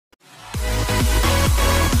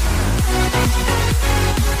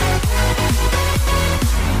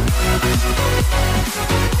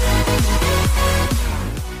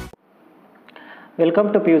Welcome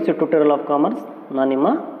to P U C tutorial of commerce. ನಾನು ನಿಮ್ಮ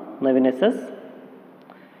Naveen S S.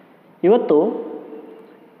 ಇವತ್ತು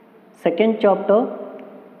second chapter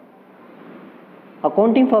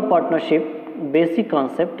accounting for partnership basic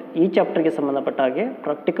concept, ಈ ಚಾಪ್ಟರ್ಗೆ ಸಂಬಂಧಪಟ್ಟ ಹಾಗೆ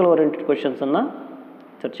ಪ್ರಾಕ್ಟಿಕಲ್ ಓರಿಯೆಂಟೆಡ್ ಕ್ವೆಶನ್ಸನ್ನು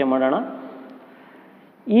ಚರ್ಚೆ ಮಾಡೋಣ.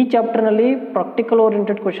 ಈ ಚಾಪ್ಟರ್ನಲ್ಲಿ ಪ್ರಾಕ್ಟಿಕಲ್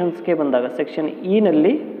ಓರಿಯೆಂಟೆಡ್ ಕ್ವೆಶನ್ಸ್ಗೆ ಬಂದಾಗ ಸೆಕ್ಷನ್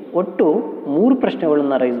ಇನಲ್ಲಿ ಒಟ್ಟು 3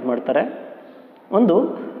 ಪ್ರಶ್ನೆಗಳನ್ನು ರೈಸ್ ಮಾಡ್ತಾರೆ. ಒಂದು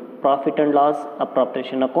profit and loss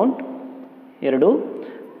appropriation account, 2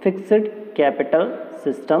 fixed capital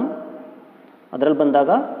system, ಅದರಲ್ಲಿ ಬಂದಾಗ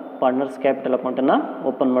ಪಾರ್ಟ್ನರ್ಸ್ ಕ್ಯಾಪಿಟಲ್ ಅಕೌಂಟನ್ನು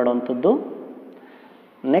ಓಪನ್ ಮಾಡುವಂಥದ್ದು.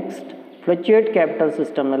 ನೆಕ್ಸ್ಟ್ ಫ್ಲಕ್ಚುಯೇಟ್ ಕ್ಯಾಪಿಟಲ್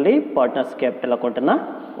ಸಿಸ್ಟಮ್ನಲ್ಲಿ ಪಾರ್ಟ್ನರ್ಸ್ ಕ್ಯಾಪಿಟಲ್ ಅಕೌಂಟನ್ನು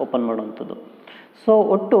ಓಪನ್ ಮಾಡುವಂಥದ್ದು. ಸೊ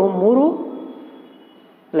ಒಟ್ಟು 3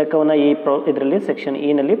 ಲೆಕ್ಕವನ್ನು ಇದರಲ್ಲಿ ಸೆಕ್ಷನ್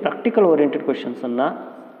ಇನಲ್ಲಿ practical oriented ಕ್ವೆಶನ್ಸನ್ನು.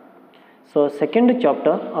 So second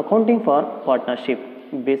chapter accounting for partnership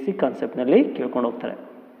basic ಕಾನ್ಸೆಪ್ಟ್ನಲ್ಲಿ ಕೇಳ್ಕೊಂಡು ಹೋಗ್ತಾರೆ.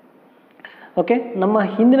 ಓಕೆ, ನಮ್ಮ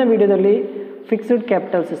ಹಿಂದಿನ ವಿಡಿಯೋದಲ್ಲಿ ಫಿಕ್ಸ್ಡ್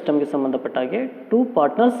ಕ್ಯಾಪಿಟಲ್ ಸಿಸ್ಟಮ್ಗೆ ಸಂಬಂಧಪಟ್ಟ ಹಾಗೆ 2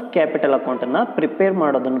 ಪಾರ್ಟ್ನರ್ಸ್ ಕ್ಯಾಪಿಟಲ್ ಅಕೌಂಟನ್ನು ಪ್ರಿಪೇರ್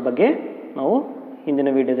ಮಾಡೋದ್ರ ಬಗ್ಗೆ ನಾವು ಹಿಂದಿನ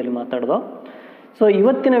ವಿಡಿಯೋದಲ್ಲಿ ಮಾತಾಡಿದೋ. ಸೊ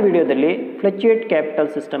ಇವತ್ತಿನ ವಿಡಿಯೋದಲ್ಲಿ ಫ್ಲಕ್ಚುಯೇಟ್ ಕ್ಯಾಪಿಟಲ್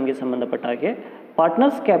ಸಿಸ್ಟಮ್ಗೆ ಸಂಬಂಧಪಟ್ಟ ಹಾಗೆ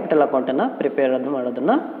ಪಾರ್ಟ್ನರ್ಸ್ ಕ್ಯಾಪಿಟಲ್ ಅಕೌಂಟನ್ನು ಪ್ರಿಪೇರ್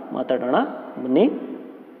ಮಾಡೋದನ್ನು ಮಾತಾಡೋಣ, ಬನ್ನಿ.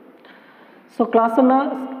 ಸೊ ಕ್ಲಾಸನ್ನು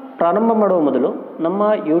ಪ್ರಾರಂಭ ಮಾಡುವ ಮೊದಲು ನಮ್ಮ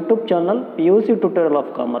YouTube channel P U C tutorial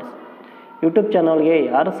of commerce YouTube ಚಾನಲ್ಗೆ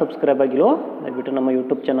ಯಾರು ಸಬ್ಸ್ಕ್ರೈಬ್ ಆಗಿಲ್ಲೋ ದಯವಿಟ್ಟು ನಮ್ಮ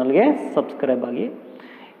ಯೂಟ್ಯೂಬ್ ಚಾನಲ್ಗೆ ಸಬ್ಸ್ಕ್ರೈಬ್ ಆಗಿ.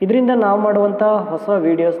 ಇದರಿಂದ ನಾವು ಮಾಡುವಂಥ ಹೊಸ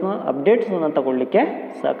ವೀಡಿಯೋಸ್ನ ಅಪ್ಡೇಟ್ಸನ್ನು ತಗೊಳ್ಳಿಕ್ಕೆ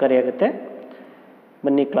ಸಹಕಾರಿಯಾಗುತ್ತೆ.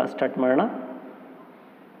 ಬನ್ನಿ ಕ್ಲಾಸ್ ಸ್ಟಾರ್ಟ್ ಮಾಡೋಣ.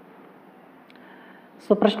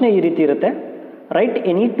 ಸೊ ಪ್ರಶ್ನೆ ಈ ರೀತಿ ಇರುತ್ತೆ: right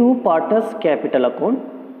any 2 partners capital account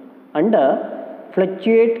under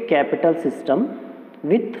fluctuate capital system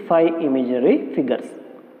with 5 imagery figures.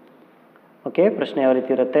 Okay, ಪ್ರಶ್ನೆ ಯಾವ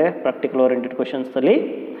ರೀತಿ ಇರುತ್ತೆ? Practical oriented ಕ್ವೆಶನ್ಸಲ್ಲಿ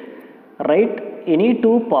right any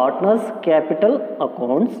 2 partners capital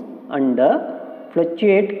accounts under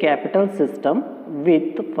fluctuate capital system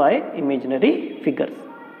with 5 imaginary figures.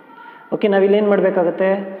 Okay, ನಾವಿಲ್ಲೇನು ಮಾಡಬೇಕಾಗತ್ತೆ?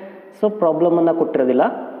 ಸೊ ಪ್ರಾಬ್ಲಮನ್ನು ಕೊಟ್ಟಿರೋದಿಲ್ಲ,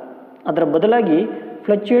 ಅದರ ಬದಲಾಗಿ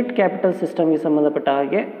ಫ್ಲಕ್ಚುಯೇಟ್ ಕ್ಯಾಪಿಟಲ್ ಸಿಸ್ಟಮ್ಗೆ ಸಂಬಂಧಪಟ್ಟ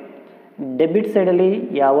ಹಾಗೆ ಡೆಬಿಟ್ ಸೈಡಲ್ಲಿ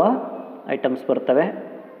ಯಾವ ಐಟಮ್ಸ್ ಬರ್ತವೆ,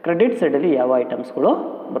 ಕ್ರೆಡಿಟ್ ಸೈಡಲ್ಲಿ ಯಾವ ಐಟಮ್ಸ್ಗಳು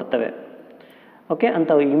ಬರ್ತವೆ. ಓಕೆ,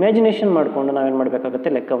 ಅಂತ ಇಮ್ಯಾಜಿನೇಷನ್ ಮಾಡಿಕೊಂಡು ನಾವೇನು ಮಾಡಬೇಕಾಗುತ್ತೆ?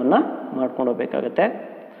 ಲೆಕ್ಕವನ್ನು ಮಾಡ್ಕೊಂಡು ಹೋಗಬೇಕಾಗತ್ತೆ.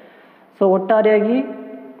 ಸೊ ಒಟ್ಟಾರೆಯಾಗಿ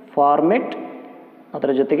ಫಾರ್ಮೆಟ್,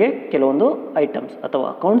 ಅದರ ಜೊತೆಗೆ ಕೆಲವೊಂದು ಐಟಮ್ಸ್ ಅಥವಾ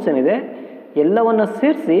ಅಕೌಂಟ್ಸ್ ಏನಿದೆ ಎಲ್ಲವನ್ನು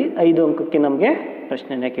ಸೇರಿಸಿ 5 ಅಂಕಕ್ಕೆ ನಮಗೆ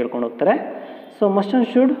ಪ್ರಶ್ನೆಯನ್ನು ಕೇಳ್ಕೊಂಡು ಹೋಗ್ತಾರೆ. So must and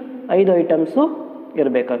should 5 items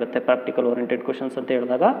ಇರಬೇಕಾಗುತ್ತೆ. ಪ್ರಾಕ್ಟಿಕಲ್ ಓರಿಯೆಂಟೆಡ್ ಕ್ವೆಶನ್ಸ್ ಅಂತ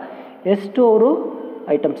ಹೇಳಿದಾಗ ಎಷ್ಟು ಅವರು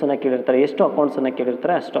ಐಟಮ್ಸನ್ನು ಕೇಳಿರ್ತಾರೆ, ಎಷ್ಟು ಅಕೌಂಟ್ಸನ್ನು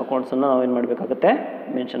ಕೇಳಿರ್ತಾರೆ, ಅಷ್ಟು ಅಕೌಂಟ್ಸನ್ನು ನಾವೇನು ಮಾಡಬೇಕಾಗುತ್ತೆ?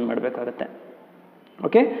 ಮೆನ್ಷನ್ ಮಾಡಬೇಕಾಗತ್ತೆ.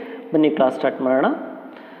 ಓಕೆ, ಬನ್ನಿ ಕ್ಲಾಸ್ ಸ್ಟಾರ್ಟ್ ಮಾಡೋಣ.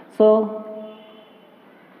 ಸೊ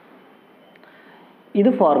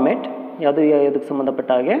ಇದು ಫಾರ್ಮೆಟ್ ಯಾವುದಕ್ಕೆ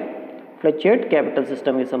ಸಂಬಂಧಪಟ್ಟ ಹಾಗೆ? ಫ್ಲಕ್ಚುಯೇಟ್ ಕ್ಯಾಪಿಟಲ್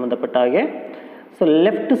ಸಿಸ್ಟಮ್ಗೆ ಸಂಬಂಧಪಟ್ಟ ಹಾಗೆ. ಸೊ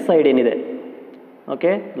ಲೆಫ್ಟ್ ಸೈಡ್ ಏನಿದೆ,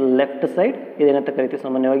 ಓಕೆ, ಲೆಫ್ಟ್ ಸೈಡ್ ಇದೇನಂತ ಕರಿತೀವಿ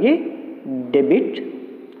ಸಾಮಾನ್ಯವಾಗಿ? ಡೆಬಿಟ್.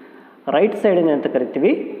 ರೈಟ್ ಸೈಡ್ ಏನಂತ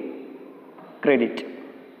ಕರಿತೀವಿ? Credit.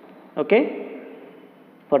 Okay,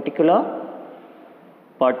 particular,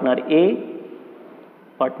 partner A,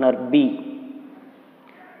 partner B.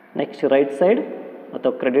 Next right side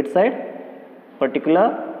ಅಥವಾ credit side,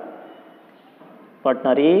 particular,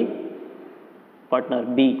 partner A, partner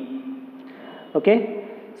B. Okay,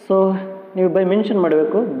 so ನೀವು ಮೆನ್ಷನ್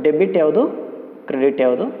ಮಾಡಬೇಕು ಡೆಬಿಟ್ ಯಾವುದು, ಕ್ರೆಡಿಟ್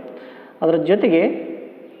ಯಾವುದು, ಅದರ ಜೊತೆಗೆ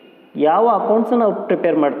ಯಾವ ಅಕೌಂಟ್ಸನ್ನು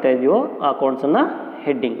ಪ್ರಿಪೇರ್ ಮಾಡ್ತಾ ಇದೀವೋ ಆ ಅಕೌಂಟ್ಸನ್ನು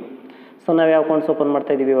ಹೆಡ್ಡಿಂಗ್. ಸೊ ನಾವು ಯಾವ ಅಕೌಂಟ್ಸ್ ಓಪನ್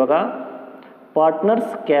ಮಾಡ್ತಾ ಇದ್ದೀವಿ ಇವಾಗ?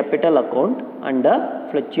 Partners capital account under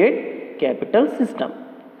fluctuate capital system.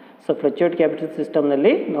 So fluctuate capital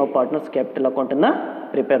ಸಿಸ್ಟಮ್ನಲ್ಲಿ ನಾವು ಪಾರ್ಟ್ನರ್ಸ್ ಕ್ಯಾಪಿಟಲ್ ಅಕೌಂಟನ್ನು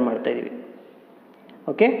ಪ್ರಿಪೇರ್ ಮಾಡ್ತಾ ಇದ್ದೀವಿ.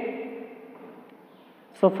 Okay,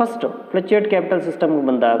 so first fluctuate capital ಸಿಸ್ಟಮ್ಗೆ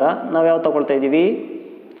ಬಂದಾಗ ನಾವು ಯಾವ ತಗೊಳ್ತಾ ಇದ್ದೀವಿ?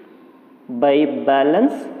 By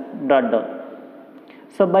balance brought down.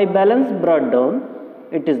 So by balance brought down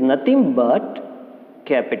it is nothing but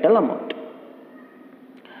capital amount.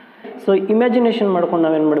 So imagination ಮಾಡ್ಕೊಂಡು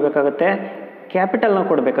ನಾವೇನು ಮಾಡಬೇಕಾಗತ್ತೆ? ಕ್ಯಾಪಿಟಲ್ನ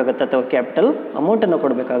ಕೊಡಬೇಕಾಗತ್ತೆ ಅಥವಾ ಕ್ಯಾಪಿಟಲ್ ಅಮೌಂಟನ್ನು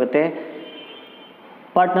ಕೊಡಬೇಕಾಗತ್ತೆ.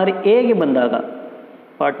 ಪಾರ್ಟ್ನರ್ ಎಗೆ ಬಂದಾಗ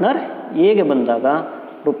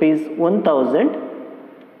 ₹1000,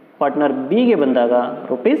 ಪಾರ್ಟ್ನರ್ ಬಿಗೆ ಬಂದಾಗ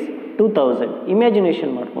 ₹2000.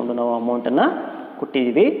 ಇಮ್ಯಾಜಿನೇಷನ್ ಮಾಡಿಕೊಂಡು ನಾವು ಅಮೌಂಟನ್ನು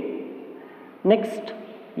ಕೊಟ್ಟಿದ್ದೀವಿ. ನೆಕ್ಸ್ಟ್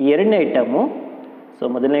ಎರಡನೇ ಐಟಮು. ಸೊ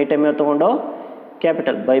ಮೊದಲನೇ ಐಟಮ್ ಯಾವ ತೊಗೊಂಡು?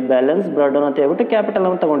 Capital by balance brought down ಅಂತ ಹೇಳ್ಬಿಟ್ಟು ಕ್ಯಾಪಿಟಲ್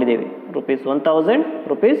ಅನ್ನು ತೊಗೊಂಡಿದ್ದೀವಿ, ₹1000,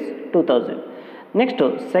 ₹2000. ನೆಕ್ಸ್ಟು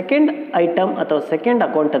ಸೆಕೆಂಡ್ ಐಟಮ್ ಅಥವಾ ಸೆಕೆಂಡ್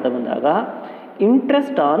ಅಕೌಂಟ್ ಅಂತ ಬಂದಾಗ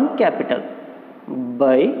interest on capital,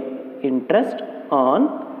 by interest on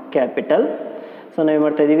capital. So ನಾವೇನು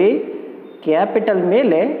ಮಾಡ್ತಾ ಇದ್ದೀವಿ? ಕ್ಯಾಪಿಟಲ್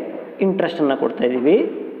ಮೇಲೆ ಇಂಟ್ರೆಸ್ಟನ್ನು ಕೊಡ್ತಾ ಇದ್ದೀವಿ.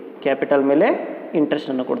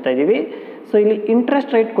 ಸೊ ಇಲ್ಲಿ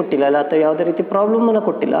ಇಂಟ್ರೆಸ್ಟ್ ರೇಟ್ ಕೊಟ್ಟಿಲ್ಲ ಅಲ್ಲ, ಅಥವಾ ಯಾವುದೇ ರೀತಿ ಪ್ರಾಬ್ಲಮನ್ನು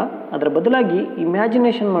ಕೊಟ್ಟಿಲ್ಲ, ಅದರ ಬದಲಾಗಿ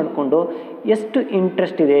ಇಮ್ಯಾಜಿನೇಷನ್ ಮಾಡಿಕೊಂಡು ಎಷ್ಟು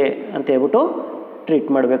ಇಂಟ್ರೆಸ್ಟ್ ಇದೆ ಅಂತ ಹೇಳ್ಬಿಟ್ಟು ಟ್ರೀಟ್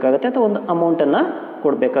ಮಾಡಬೇಕಾಗತ್ತೆ, ಅಥವಾ ಒಂದು ಅಮೌಂಟನ್ನು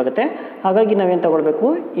ಕೊಡಬೇಕಾಗತ್ತೆ. ಹಾಗಾಗಿ ನಾವೇನು ತಗೊಳ್ಬೇಕು,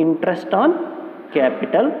 interest on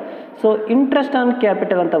capital. So interest on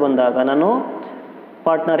capital ಅಂತ ಬಂದಾಗ ನಾನು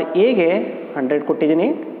ಪಾರ್ಟ್ನರ್ ಎಗೆ 100 ಕೊಟ್ಟಿದ್ದೀನಿ,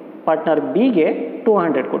 ಪಾರ್ಟ್ನರ್ ಬಿಗೆ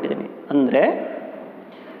 200 ಕೊಟ್ಟಿದ್ದೀನಿ. ಅಂದರೆ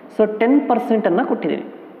ಸೊ 10% ಕೊಟ್ಟಿದ್ದೀನಿ.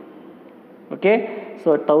 ಓಕೆ, ಸೊ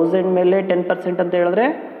 1000 ಮೇಲೆ 10% ಅಂತ ಹೇಳಿದ್ರೆ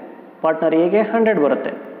ಪಾರ್ಟ್ನರ್ ಎಗೆ 100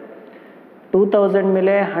 ಬರುತ್ತೆ. 2000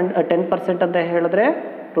 ಮೇಲೆ 10% ಅಂತ ಹೇಳಿದ್ರೆ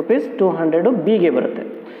 ₹200 ಬಿಗೆ ಬರುತ್ತೆ.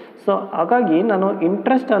 ಸೊ ಹಾಗಾಗಿ ನಾನು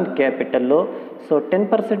ಇಂಟ್ರೆಸ್ಟ್ ಆನ್ ಕ್ಯಾಪಿಟಲ್ಲು ಸೊ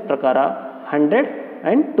 10% ಪ್ರಕಾರ 100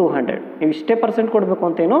 ಆ್ಯಂಡ್ 200, ನೀವು ಇಷ್ಟೇ ಪರ್ಸೆಂಟ್ ಕೊಡಬೇಕು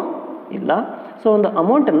ಅಂತೇನೋ ಇಲ್ಲ. ಸೊ ಒಂದು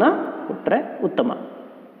ಅಮೌಂಟನ್ನು ಕೊಟ್ಟರೆ ಉತ್ತಮ.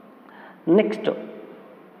 ನೆಕ್ಸ್ಟು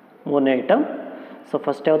 3ನೇ ಐಟಮ್. ಸೊ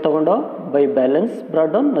ಫಸ್ಟ್ ಯಾವ ತಗೊಂಡು by balance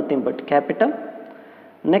brought down, nothing but capital.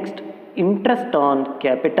 Next interest on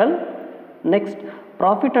capital. Next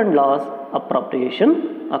profit and loss appropriation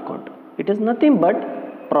account. It is nothing but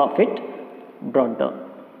profit brought down.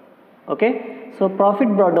 Okay, so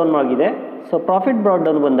profit brought down ಆಗಿದೆ. So profit brought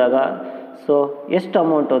down ಬಂದಾಗ so ಎಷ್ಟು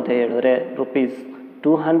amount ಅಂತ ಹೇಳಿದ್ರೆ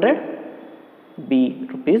 ₹200, B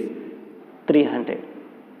 ₹300.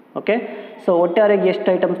 Okay, so ಒಟ್ಟಾರೆಗೆ ಎಷ್ಟು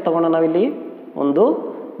items ತೊಗೊಂಡು ನಾವಿಲ್ಲಿ, ಒಂದು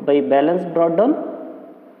by balance brought down,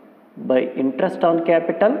 by interest on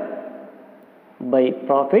capital, by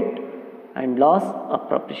profit and loss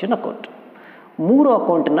appropriation account. 3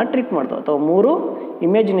 ಅಕೌಂಟನ್ನು ಟ್ರೀಟ್ ಮಾಡ್ತೇವೆ, ಅಥವಾ 3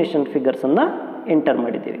 ಇಮ್ಯಾಜಿನೇಷನ್ ಫಿಗರ್ಸನ್ನು ಎಂಟರ್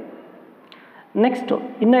ಮಾಡಿದ್ದೀವಿ. ನೆಕ್ಸ್ಟು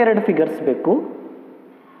ಇನ್ನೂ 2 ಫಿಗರ್ಸ್ ಬೇಕು.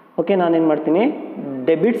 ಓಕೆ, ನಾನೇನು ಮಾಡ್ತೀನಿ,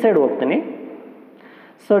 ಡೆಬಿಟ್ ಸೈಡ್ ಹೋಗ್ತೀನಿ.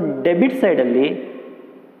 ಸೊ ಡೆಬಿಟ್ ಸೈಡಲ್ಲಿ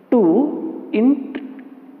ಟು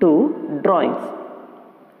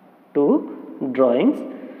ಡ್ರಾಯಿಂಗ್ಸ್.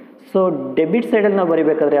 ಸೊ ಡೆಬಿಟ್ ಸೈಡಲ್ಲಿ ನಾವು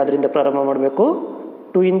ಬರೀಬೇಕಾದ್ರೆ ಅದರಿಂದ ಪ್ರಾರಂಭ ಮಾಡಬೇಕು,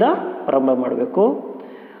 2 ಇಂದ ಪ್ರಾರಂಭ ಮಾಡಬೇಕು.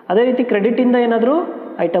 ಅದೇ ರೀತಿ ಕ್ರೆಡಿಟಿಂದ ಏನಾದರೂ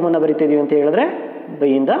ಐಟಮನ್ನು ಬರಿತಿದ್ದೀವಿ ಅಂತ ಹೇಳಿದ್ರೆ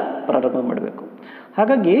ಬೈಯಿಂದ ಪ್ರಾರಂಭ ಮಾಡಬೇಕು.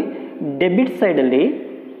 ಹಾಗಾಗಿ ಡೆಬಿಟ್ ಸೈಡಲ್ಲಿ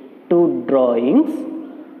 2 ಡ್ರಾಯಿಂಗ್ಸ್.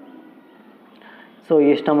 ಸೊ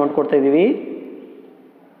ಎಷ್ಟು ಅಮೌಂಟ್ ಕೊಡ್ತಾ ಇದ್ದೀವಿ,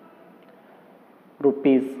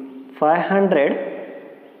 ₹500,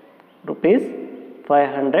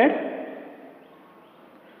 ₹300,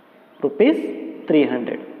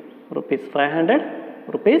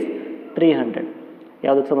 ₹300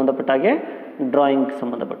 ಯಾವುದಕ್ಕೆ ಸಂಬಂಧಪಟ್ಟ ಹಾಗೆ, ಡ್ರಾಯಿಂಗ್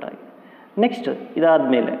ಸಂಬಂಧಪಟ್ಟ ಹಾಗೆ. ನೆಕ್ಸ್ಟ್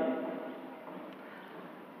ಇದಾದಮೇಲೆ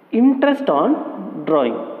interest on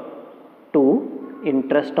drawing,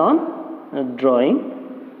 interest on drawing.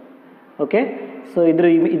 Okay, so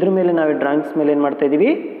ಇದ್ರ ಮೇಲೆ ನಾವು ಡ್ರಾಯಿಂಗ್ಸ್ ಮೇಲೆ ಏನು ಮಾಡ್ತಾ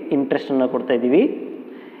ಇದ್ದೀವಿ, ಇಂಟ್ರೆಸ್ಟನ್ನು ಕೊಡ್ತಾ ಇದ್ದೀವಿ.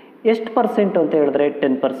 ಎಷ್ಟು ಪರ್ಸೆಂಟ್ ಅಂತ ಹೇಳಿದ್ರೆ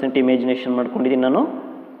 10% ಇಮ್ಯಾಜಿನೇಷನ್ ಮಾಡ್ಕೊಂಡಿದ್ದೀನಿ ನಾನು.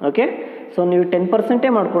 ಓಕೆ, ಸೊ ನೀವು 10%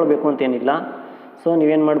 ಮಾಡ್ಕೊಳ್ಬೇಕು ಅಂತೇನಿಲ್ಲ. ಸೊ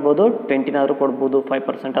ನೀವೇನು ಮಾಡ್ಬೋದು, 20 ಕೊಡ್ಬೋದು,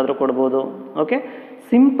 5% ಆದರೂ ಕೊಡ್ಬೋದು. ಓಕೆ,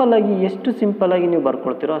 ಸಿಂಪಲ್ಲಾಗಿ ಎಷ್ಟು ಸಿಂಪಲ್ಲಾಗಿ ನೀವು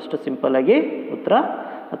ಬರ್ಕೊಳ್ತೀರೋ ಅಷ್ಟು ಸಿಂಪಲ್ಲಾಗಿ ಉತ್ತರ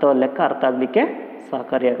ಅಥವಾ ಲೆಕ್ಕ ಅರ್ಥ ಆಗಲಿಕ್ಕೆ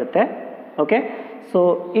ಸಹಕಾರಿಯಾಗುತ್ತೆ. Okay, so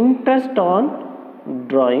interest on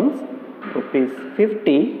drawings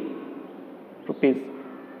 ₹50,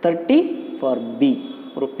 ₹30 for B,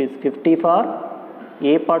 ₹50 for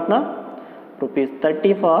A partner,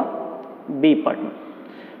 ₹30 for B partner.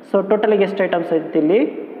 So ಟೋಟಲಿಗೆ ಎಷ್ಟು ಐಟಮ್ಸ್ ಐತಿ ಇಲ್ಲಿ,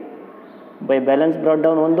 by balance brought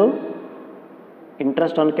down 1,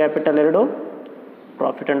 interest on capital 2,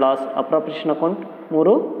 profit and loss appropriation account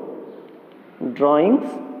 3,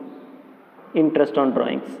 drawings, interest on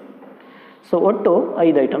drawings. So ಒಟ್ಟು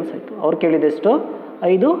 5 items ಆಯಿತು. ಅವ್ರು ಕೇಳಿದೆಷ್ಟು,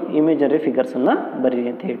 5 imagery ಫಿಗರ್ಸನ್ನು ಬರೀರಿ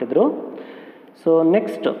ಅಂತ ಹೇಳಿದರು. So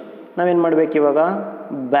next ನಾವೇನು ಮಾಡಬೇಕು, ಇವಾಗ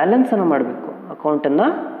ಬ್ಯಾಲೆನ್ಸನ್ನು ಮಾಡಬೇಕು, ಅಕೌಂಟನ್ನು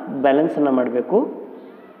ಬ್ಯಾಲೆನ್ಸನ್ನು ಮಾಡಬೇಕು.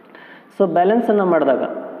 ಸೊ ಬ್ಯಾಲೆನ್ಸನ್ನು ಮಾಡಿದಾಗ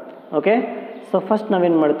ಓಕೆ, ಸೊ ಫಸ್ಟ್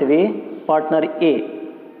ನಾವೇನು ಮಾಡ್ತೀವಿ, partner A,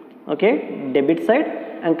 okay, debit side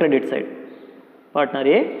and credit side. Partner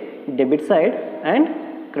A debit side and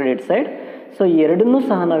credit side. So ಎರಡನ್ನೂ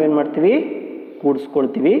ಸಹ ನಾವೇನು ಮಾಡ್ತೀವಿ,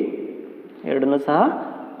 ಕೂಡಿಸ್ಕೊಳ್ತೀವಿ.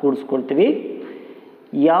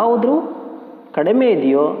 ಯಾವುದು ಕಡಿಮೆ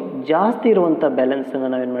ಇದೆಯೋ ಜಾಸ್ತಿ ಇರುವಂಥ ಬ್ಯಾಲೆನ್ಸನ್ನು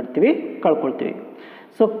ನಾವೇನು ಮಾಡ್ತೀವಿ, ಕಳ್ಕೊಳ್ತೀವಿ.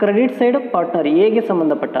 ಸೊ ಕ್ರೆಡಿಟ್ ಸೈಡ್ ಪಾರ್ಟ್ನರ್ ಎಗೆ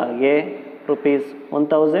ಸಂಬಂಧಪಟ್ಟ ಹಾಗೆ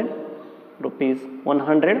 ₹1000,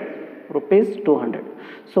 ₹100, ₹200.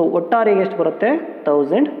 ಸೊ ಒಟ್ಟಾರೆಗೆ ಎಷ್ಟು ಬರುತ್ತೆ,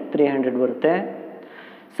 1300 ಬರುತ್ತೆ.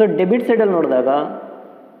 ಸೊ ಡೆಬಿಟ್ ಸೈಡಲ್ಲಿ ನೋಡಿದಾಗ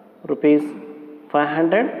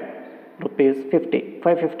 ₹500,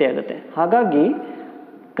 ₹550 ಆಗುತ್ತೆ. ಹಾಗಾಗಿ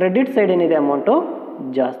ಕ್ರೆಡಿಟ್ ಸೈಡ್ ಏನಿದೆ ಅಮೌಂಟು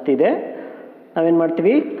ಜಾಸ್ತಿ ಇದೆ. ನಾವೇನು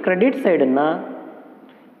ಮಾಡ್ತೀವಿ, ಕ್ರೆಡಿಟ್ ಸೈಡನ್ನು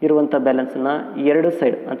ಇರುವಂಥ ಬ್ಯಾಲೆನ್ಸನ್ನು 2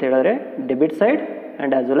 ಸೈಡ್ ಅಂತ ಹೇಳಿದ್ರೆ debit side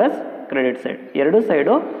and as well as credit side, 2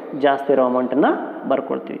 side ಜಾಸ್ತಿ ಇರೋ ಅಮೌಂಟನ್ನು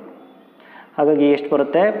ಬರ್ಕೊಳ್ತೀವಿ. ಹಾಗಾಗಿ ಎಷ್ಟು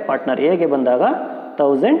ಬರುತ್ತೆ, ಪಾರ್ಟ್ನರ್ ಎಗೆ ಬಂದಾಗ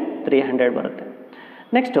 1300 ಬರುತ್ತೆ.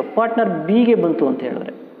 ನೆಕ್ಸ್ಟು ಪಾರ್ಟ್ನರ್ ಬಿಗೆ ಬಂತು ಅಂತ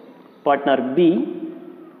ಹೇಳಿದ್ರೆ, partner B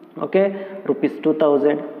okay rupees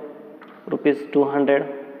 2000, rupees 200,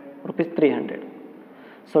 rupees 300.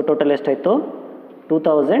 So total ಎಷ್ಟಾಯಿತು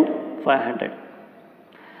 2500.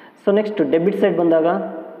 ಸೊ ನೆಕ್ಸ್ಟ್ ಡೆಬಿಟ್ ಸೈಡ್ ಬಂದಾಗ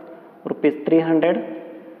ರುಪೀಸ್ 300,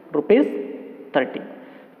 ರುಪೀಸ್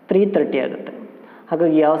 330 ಆಗುತ್ತೆ.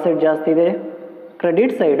 ಹಾಗಾಗಿ ಯಾವ ಸೈಡ್ ಜಾಸ್ತಿ ಇದೆ,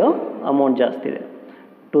 ಕ್ರೆಡಿಟ್ ಸೈಡು ಅಮೌಂಟ್ ಜಾಸ್ತಿ ಇದೆ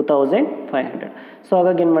 2500. ಸೊ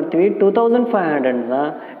ಹಾಗಾಗಿ ಏನು ಮಾಡ್ತೀವಿ 2500ನ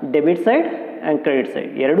debit side and credit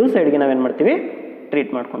side ಎರಡೂ ಸೈಡ್ಗೆ ನಾವೇನು ಮಾಡ್ತೀವಿ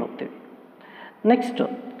ಟ್ರೀಟ್ ಮಾಡ್ಕೊಂಡು ಹೋಗ್ತೀವಿ. ನೆಕ್ಸ್ಟು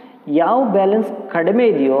ಯಾವ ಬ್ಯಾಲೆನ್ಸ್ ಕಡಿಮೆ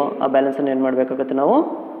ಇದೆಯೋ ಆ ಬ್ಯಾಲೆನ್ಸನ್ನು ಏನು ಮಾಡಬೇಕಾಗುತ್ತೆ, ನಾವು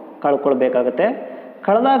ಕಳ್ಕೊಳ್ಬೇಕಾಗತ್ತೆ.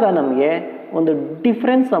 ಕಳೆದಾಗ ನಮಗೆ ಒಂದು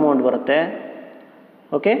ಡಿಫ್ರೆನ್ಸ್ ಅಮೌಂಟ್ ಬರುತ್ತೆ.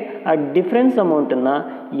 ಓಕೆ, ಆ ಡಿಫ್ರೆನ್ಸ್ ಅಮೌಂಟನ್ನು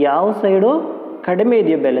ಯಾವ ಸೈಡು ಕಡಿಮೆ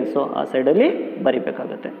ಇದೆಯೋ ಬ್ಯಾಲೆನ್ಸು ಆ ಸೈಡಲ್ಲಿ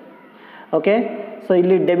ಬರಿಬೇಕಾಗತ್ತೆ. ಓಕೆ, ಸೊ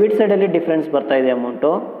ಇಲ್ಲಿ ಡೆಬಿಟ್ ಸೈಡಲ್ಲಿ ಡಿಫ್ರೆನ್ಸ್ ಬರ್ತಾ ಇದೆ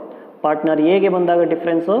ಅಮೌಂಟು. ಪಾರ್ಟ್ನರ್ ಎಗೆ ಬಂದಾಗ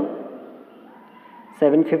ಡಿಫ್ರೆನ್ಸು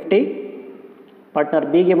 750, ಪಾರ್ಟ್ನರ್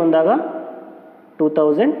ಬಿಗೆ ಬಂದಾಗ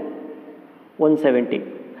 2170.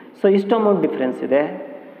 ಸೊ ಇಷ್ಟು ಅಮೌಂಟ್ ಡಿಫ್ರೆನ್ಸ್ ಇದೆ.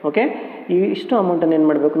 ಓಕೆ, ಈ ಇಷ್ಟು ಅಮೌಂಟನ್ನು ಏನು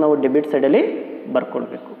ಮಾಡಬೇಕು, ನಾವು ಡೆಬಿಟ್ ಸೈಡಲ್ಲಿ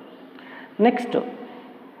ಬರ್ಕೊಳ್ಬೇಕು. ನೆಕ್ಸ್ಟು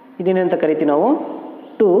ಇದೇನಂತ ಕರಿತೀವಿ ನಾವು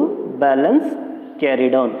ಟು ಬ್ಯಾಲೆನ್ಸ್ ಕ್ಯಾರಿ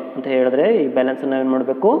ಡೌನ್ ಅಂತ ಹೇಳಿದ್ರೆ ಈ ಬ್ಯಾಲೆನ್ಸನ್ನು ಏನು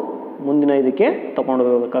ಮಾಡಬೇಕು, ಮುಂದಿನ ಇದಕ್ಕೆ ತೊಗೊಂಡು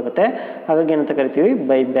ಹೋಗಬೇಕಾಗುತ್ತೆ. ಹಾಗಾಗಿ ಏನಂತ ಕರಿತೀವಿ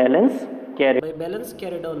by balance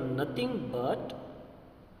carry down nothing but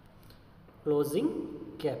closing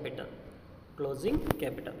capital.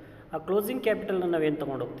 ಆ ಕ್ಲೋಸಿಂಗ್ ಕ್ಯಾಪಿಟಲ್ನ ನಾವೇನು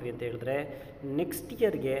ತೊಗೊಂಡು ಹೋಗ್ತೀವಿ ಅಂತ ಹೇಳಿದ್ರೆ ನೆಕ್ಸ್ಟ್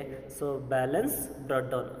ಇಯರ್ಗೆ. ಸೊ ಬ್ಯಾಲೆನ್ಸ್ ಬ್ರಾಟ್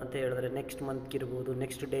ಡೌನ್ ಅಂತ ಹೇಳಿದ್ರೆ ನೆಕ್ಸ್ಟ್ ಮಂತ್ಗೆ ಇರ್ಬೋದು,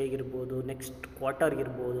 ನೆಕ್ಸ್ಟ್ ಡೇಗೆ ಇರ್ಬೋದು, ನೆಕ್ಸ್ಟ್ ಕ್ವಾರ್ಟರ್ಗೆ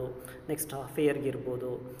ಇರ್ಬೋದು, ನೆಕ್ಸ್ಟ್ ಹಾಫ್ ಇಯರ್ಗೆ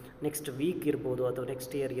ಇರ್ಬೋದು, ನೆಕ್ಸ್ಟ್ ವೀಕ್ ಇರ್ಬೋದು, ಅಥವಾ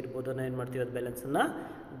ನೆಕ್ಸ್ಟ್ ಇಯರ್ಗೆ ಇರ್ಬೋದು. ನಾವು ಏನು ಮಾಡ್ತೀವಿ, ಅದು ಬ್ಯಾಲೆನ್ಸನ್ನು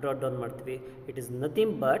ಬ್ರಾಟ್ ಡೌನ್ ಮಾಡ್ತೀವಿ. It is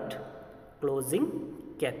nothing but closing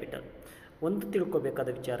capital. ಒಂದು ತಿಳ್ಕೊಬೇಕಾದ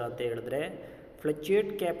ವಿಚಾರ ಅಂತ ಹೇಳಿದ್ರೆ ಫ್ಲಕ್ಚುಯೇಟ್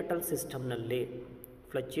ಕ್ಯಾಪಿಟಲ್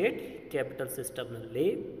ಸಿಸ್ಟಮ್ನಲ್ಲಿ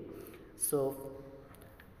ಸೊ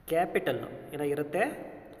ಕ್ಯಾಪಿಟಲ್ ಏನಾಗಿರುತ್ತೆ,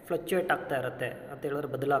 ಫ್ಲಕ್ಚುಯೇಟ್ ಆಗ್ತಾ ಇರುತ್ತೆ ಅಂತ ಹೇಳಿದ್ರೆ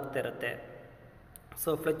ಬದಲಾಗ್ತಾ ಇರುತ್ತೆ. ಸೊ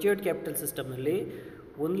ಫ್ಲಕ್ಚುಯೇಟ್ ಕ್ಯಾಪಿಟಲ್ ಸಿಸ್ಟಮ್ನಲ್ಲಿ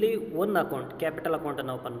ಓನ್ಲಿ ಒನ್ ಅಕೌಂಟ್, ಕ್ಯಾಪಿಟಲ್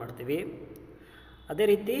ಅಕೌಂಟನ್ನು ಓಪನ್ ಮಾಡ್ತೀವಿ. ಅದೇ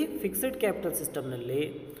ರೀತಿ ಫಿಕ್ಸ್ಡ್ ಕ್ಯಾಪಿಟಲ್ ಸಿಸ್ಟಮ್ನಲ್ಲಿ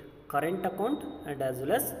current account and as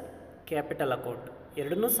well as capital account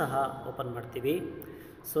ಎರಡನ್ನೂ ಸಹ ಓಪನ್ ಮಾಡ್ತೀವಿ.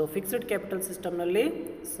 ಸೊ ಫಿಕ್ಸ್ಡ್ ಕ್ಯಾಪಿಟಲ್ ಸಿಸ್ಟಮ್ನಲ್ಲಿ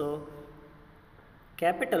ಸೊ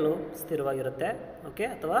ಕ್ಯಾಪಿಟಲು ಸ್ಥಿರವಾಗಿರುತ್ತೆ, ಓಕೆ,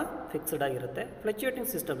 ಅಥವಾ ಫಿಕ್ಸ್ಡ್ ಆಗಿರುತ್ತೆ. ಫ್ಲಕ್ಚುಯೇಟಿಂಗ್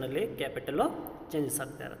ಸಿಸ್ಟಮ್ನಲ್ಲಿ ಕ್ಯಾಪಿಟಲು ಚೇಂಜಸ್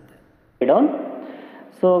ಆಗ್ತಾ ಇರುತ್ತೆ.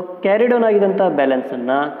 ಸೊ ಕ್ಯಾರಿ ಡೌನ್ ಆಗಿದಂಥ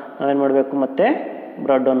ಬ್ಯಾಲೆನ್ಸನ್ನು ನಾವೇನು ಮಾಡಬೇಕು, ಮತ್ತೆ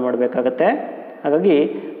ಬ್ರಾಟ್ ಡೌನ್ ಮಾಡಬೇಕಾಗತ್ತೆ. ಹಾಗಾಗಿ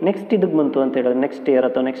ನೆಕ್ಸ್ಟ್ ಇದಕ್ಕೆ ಬಂತು ಅಂತ ಹೇಳಿದ್ರೆ, ನೆಕ್ಸ್ಟ್ ಇಯರ್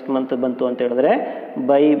ಅಥವಾ ನೆಕ್ಸ್ಟ್ ಮಂತ್ ಬಂತು ಅಂತ ಹೇಳಿದ್ರೆ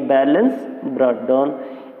ಬೈ ಬ್ಯಾಲೆನ್ಸ್ ಬ್ರಾಟ್ ಡೌನ್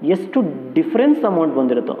ಎಷ್ಟು ಡಿಫ್ರೆನ್ಸ್ ಅಮೌಂಟ್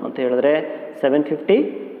ಬಂದಿರುತ್ತೋ ಅಂತ ಹೇಳಿದ್ರೆ 750,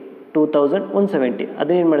 2170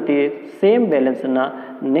 ಅದೇನು ಮಾಡ್ತೀವಿ, ಸೇಮ್ ಬ್ಯಾಲೆನ್ಸನ್ನು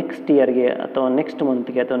ನೆಕ್ಸ್ಟ್ ಇಯರ್ಗೆ ಅಥವಾ ನೆಕ್ಸ್ಟ್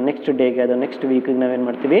ಮಂತ್ಗೆ ಅಥವಾ ನೆಕ್ಸ್ಟ್ ಡೇಗೆ ಅಥವಾ ನೆಕ್ಸ್ಟ್ ವೀಕಿಗೆ ನಾವೇನು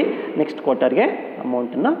ಮಾಡ್ತೀವಿ, ನೆಕ್ಸ್ಟ್ ಕ್ವಾರ್ಟರ್ಗೆ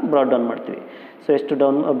ಅಮೌಂಟನ್ನು ಬ್ರಾಟ್ ಡೌನ್ ಮಾಡ್ತೀವಿ. ಸೊ ಎಷ್ಟು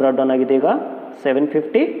ಬ್ರಾಟ್ ಡೌನ್ ಆಗಿದೆ ಈಗ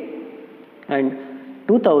 750 ಆ್ಯಂಡ್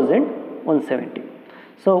 2170.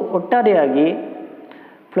 ಸೊ ಒಟ್ಟಾರೆಯಾಗಿ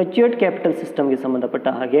ಫ್ಲಕ್ಚುಯೇಟ್ ಕ್ಯಾಪಿಟಲ್ ಸಿಸ್ಟಮ್ಗೆ ಸಂಬಂಧಪಟ್ಟ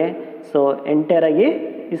ಹಾಗೆ ಸೊ ಎಂಟೈರಾಗಿ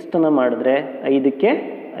ಇಷ್ಟನ್ನು ಮಾಡಿದ್ರೆ 5ಕ್ಕೆ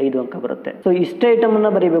 5 ಅಂಕ ಬರುತ್ತೆ. ಸೊ ಇಷ್ಟೇ ಐಟಮನ್ನು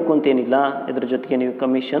ಬರೀಬೇಕು ಅಂತೇನಿಲ್ಲ, ಇದ್ರ ಜೊತೆಗೆ ನೀವು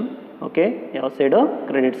ಕಮಿಷನ್, ಓಕೆ, ಯಾವ side,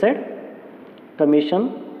 credit side, commission,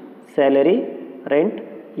 salary, rent,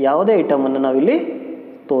 ಯಾವುದೇ ಐಟಮನ್ನು ನಾವಿಲ್ಲಿ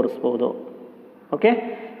ತೋರಿಸ್ಬೋದು. ಓಕೆ,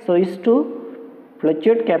 ಸೊ ಇಷ್ಟು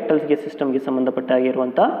ಫ್ಲಕ್ಚುಯೇಟ್ ಕ್ಯಾಪಿಟಲ್ಸ್ಗೆ ಸಿಸ್ಟಮ್ಗೆ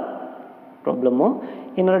ಸಂಬಂಧಪಟ್ಟಾಗಿರುವಂಥ ಪ್ರಾಬ್ಲಮ್ಮು.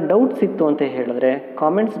 ಏನಾದ್ರು ಡೌಟ್ಸ್ ಇತ್ತು ಅಂತ ಹೇಳಿದ್ರೆ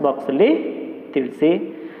ಕಾಮೆಂಟ್ಸ್ ಬಾಕ್ಸಲ್ಲಿ ತಿಳಿಸಿ.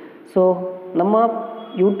 ಸೊ ನಮ್ಮ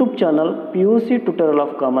YouTube channel PUC tutorial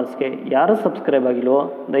of ಕಾಮರ್ಸ್ಗೆ ಯಾರು ಸಬ್ಸ್ಕ್ರೈಬ್ ಆಗಿಲ್ವೋ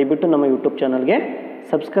ದಯವಿಟ್ಟು ನಮ್ಮ ಯೂಟ್ಯೂಬ್ ಚಾನಲ್ಗೆ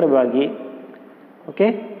ಸಬ್ಸ್ಕ್ರೈಬ್ ಆಗಿ. ಓಕೆ,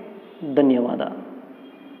 ಧನ್ಯವಾದ.